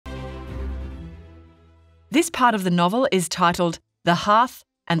This part of the novel is titled The Hearth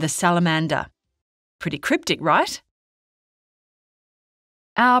and the Salamander. Pretty cryptic, right?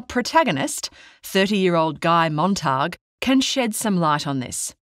 Our protagonist, 30-year-old Guy Montag, can shed some light on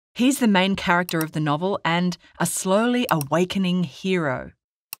this. He's the main character of the novel and a slowly awakening hero.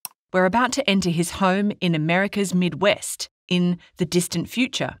 We're about to enter his home in America's Midwest, in the distant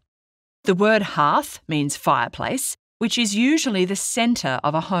future. The word hearth means fireplace, which is usually the centre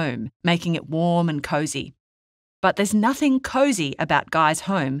of a home, making it warm and cosy. But there's nothing cosy about Guy's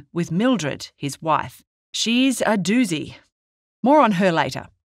home with Mildred, his wife. She's a doozy. More on her later.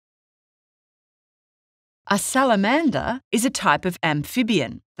 A salamander is a type of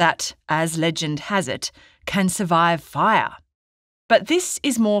amphibian that, as legend has it, can survive fire. But this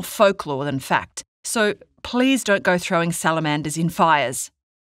is more folklore than fact, so please don't go throwing salamanders in fires.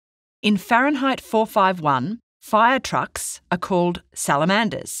 In Fahrenheit 451, fire trucks are called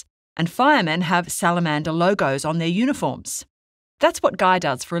salamanders, and firemen have salamander logos on their uniforms. That's what Guy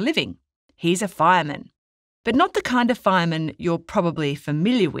does for a living. He's a fireman. But not the kind of fireman you're probably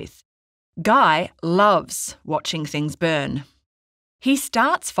familiar with. Guy loves watching things burn. He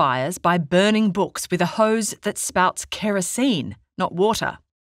starts fires by burning books with a hose that spouts kerosene, not water.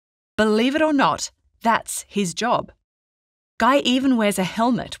 Believe it or not, that's his job. Guy even wears a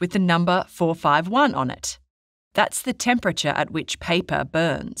helmet with the number 451 on it. That's the temperature at which paper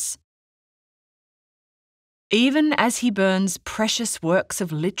burns. Even as he burns precious works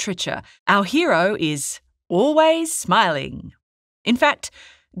of literature, our hero is always smiling. In fact,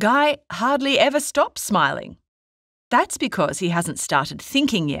 Guy hardly ever stops smiling. That's because he hasn't started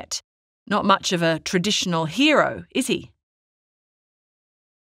thinking yet. Not much of a traditional hero, is he?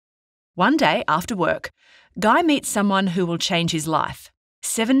 One day after work, Guy meets someone who will change his life,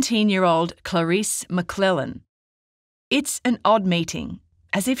 17-year-old Clarice McClellan. It's an odd meeting,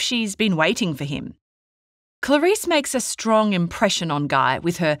 as if she's been waiting for him. Clarice makes a strong impression on Guy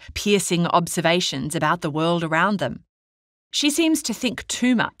with her piercing observations about the world around them. She seems to think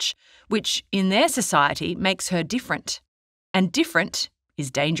too much, which in their society makes her different. And different is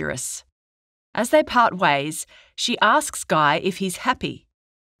dangerous. As they part ways, she asks Guy if he's happy.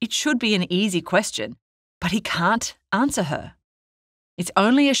 It should be an easy question, but he can't answer her. It's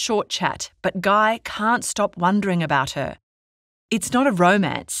only a short chat, but Guy can't stop wondering about her. It's not a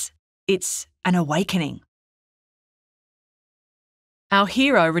romance, it's an awakening. Our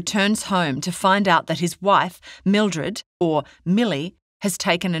hero returns home to find out that his wife, Mildred, or Millie, has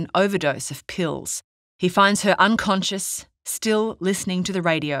taken an overdose of pills. He finds her unconscious, still listening to the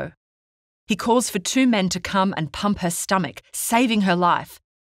radio. He calls for 2 men to come and pump her stomach, saving her life.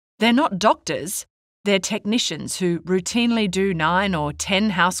 They're not doctors, they're technicians who routinely do 9 or 10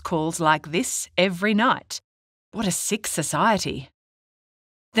 house calls like this every night. What a sick society.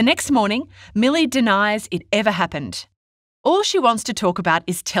 The next morning, Millie denies it ever happened. All she wants to talk about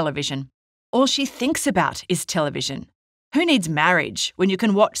is television. All she thinks about is television. Who needs marriage when you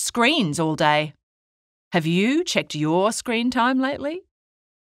can watch screens all day? Have you checked your screen time lately?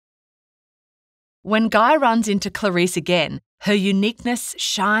 When Guy runs into Clarice again, her uniqueness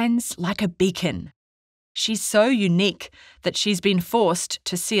shines like a beacon. She's so unique that she's been forced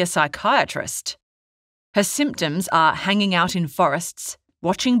to see a psychiatrist. Her symptoms are hanging out in forests,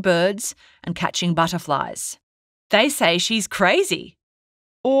 watching birds, and catching butterflies. They say she's crazy.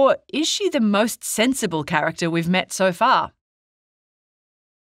 Or is she the most sensible character we've met so far?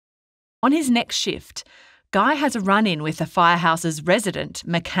 On his next shift, Guy has a run-in with the firehouse's resident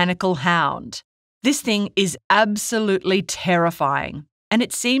mechanical hound. This thing is absolutely terrifying, and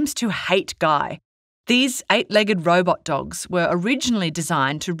it seems to hate Guy. These 8-legged robot dogs were originally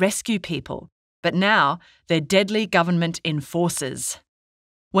designed to rescue people, but now they're deadly government enforcers.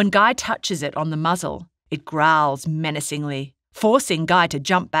 When Guy touches it on the muzzle, it growls menacingly, forcing Guy to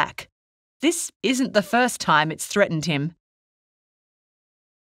jump back. This isn't the first time it's threatened him.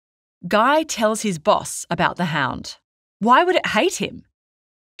 Guy tells his boss about the hound. Why would it hate him?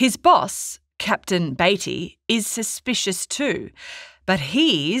 His boss, Captain Beatty, is suspicious too, but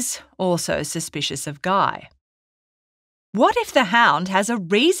he's also suspicious of Guy. What if the hound has a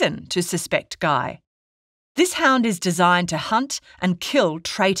reason to suspect Guy? This hound is designed to hunt and kill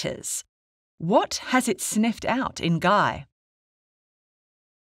traitors. What has it sniffed out in Guy?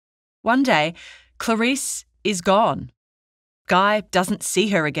 One day, Clarice is gone. Guy doesn't see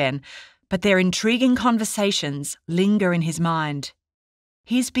her again, but their intriguing conversations linger in his mind.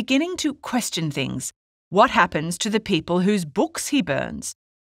 He's beginning to question things. What happens to the people whose books he burns?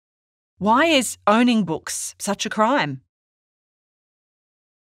 Why is owning books such a crime?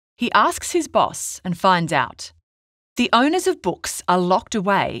 He asks his boss and finds out. The owners of books are locked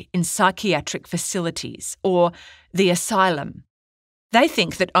away in psychiatric facilities or the asylum. They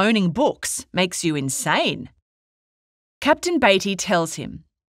think that owning books makes you insane. Captain Beatty tells him,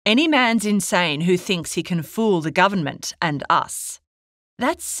 "Any man's insane who thinks he can fool the government and us."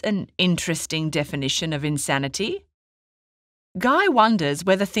 That's an interesting definition of insanity. Guy wonders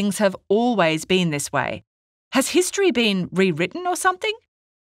whether things have always been this way. Has history been rewritten or something?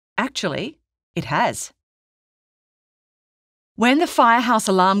 Actually, it has. When the firehouse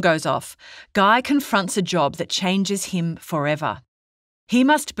alarm goes off, Guy confronts a job that changes him forever. He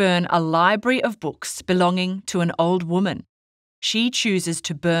must burn a library of books belonging to an old woman. She chooses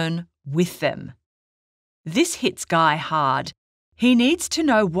to burn with them. This hits Guy hard. He needs to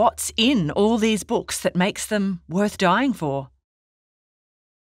know what's in all these books that makes them worth dying for.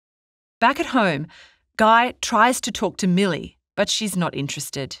 Back at home, Guy tries to talk to Millie, but she's not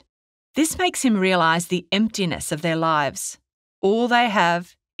interested. This makes him realise the emptiness of their lives. All they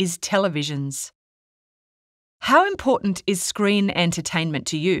have is televisions. How important is screen entertainment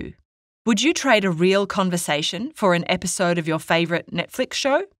to you? Would you trade a real conversation for an episode of your favourite Netflix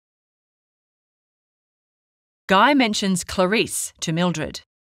show? Guy mentions Clarice to Mildred.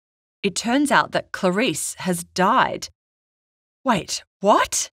 It turns out that Clarice has died. Wait,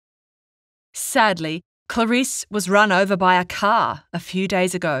 what? Sadly, Clarice was run over by a car a few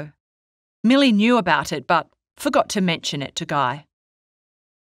days ago. Millie knew about it but forgot to mention it to Guy.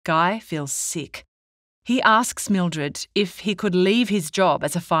 Guy feels sick. He asks Mildred if he could leave his job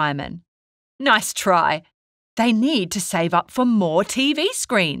as a fireman. Nice try. They need to save up for more TV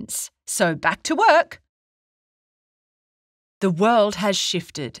screens. So back to work. The world has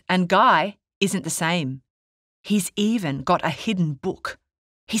shifted and Guy isn't the same. He's even got a hidden book.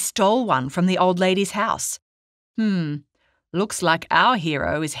 He stole one from the old lady's house. Looks like our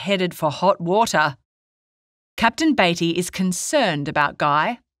hero is headed for hot water. Captain Beatty is concerned about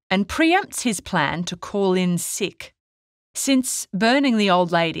Guy and preempts his plan to call in sick. Since burning the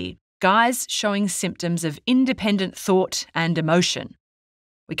old lady, Guy's showing symptoms of independent thought and emotion.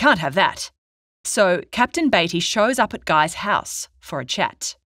 We can't have that. So Captain Beatty shows up at Guy's house for a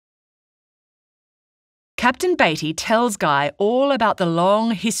chat. Captain Beatty tells Guy all about the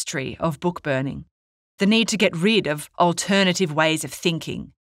long history of book burning, the need to get rid of alternative ways of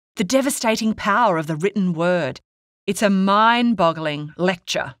thinking, the devastating power of the written word. It's a mind-boggling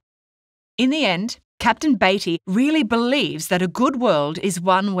lecture. In the end, Captain Beatty really believes that a good world is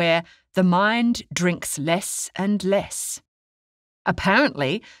one where the mind drinks less and less.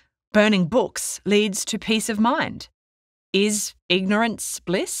 Apparently, burning books leads to peace of mind. Is ignorance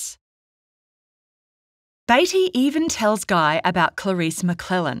bliss? Beatty even tells Guy about Clarice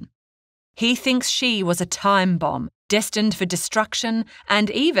McClellan. He thinks she was a time bomb, destined for destruction and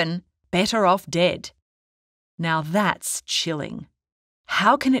even better off dead. Now that's chilling.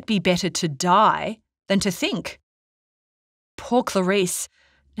 How can it be better to die than to think? Poor Clarice.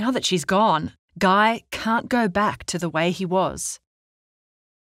 Now that she's gone, Guy can't go back to the way he was.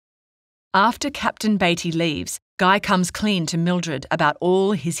 After Captain Beatty leaves, Guy comes clean to Mildred about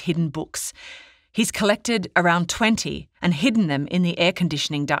all his hidden books. He's collected around 20 and hidden them in the air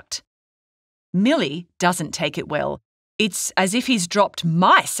conditioning duct. Millie doesn't take it well. It's as if he's dropped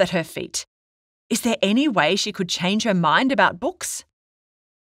mice at her feet. Is there any way she could change her mind about books?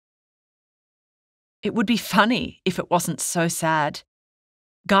 It would be funny if it wasn't so sad.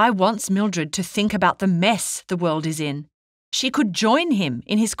 Guy wants Mildred to think about the mess the world is in. She could join him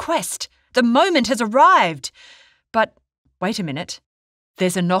in his quest. The moment has arrived. But wait a minute.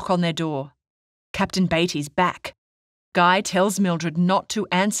 There's a knock on their door. Captain Beatty's back. Guy tells Mildred not to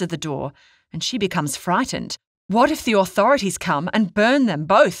answer the door, and she becomes frightened. What if the authorities come and burn them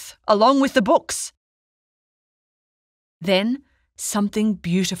both, along with the books? Then something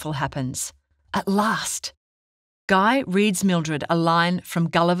beautiful happens. At last. Guy reads Mildred a line from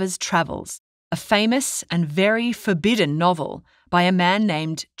Gulliver's Travels, a famous and very forbidden novel by a man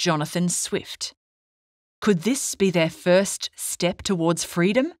named Jonathan Swift. Could this be their first step towards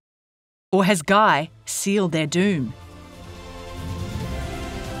freedom? Or has Guy sealed their doom?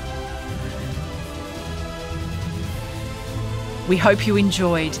 We hope you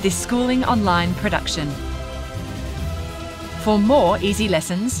enjoyed this Schooling Online production. For more easy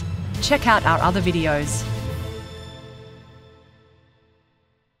lessons, check out our other videos.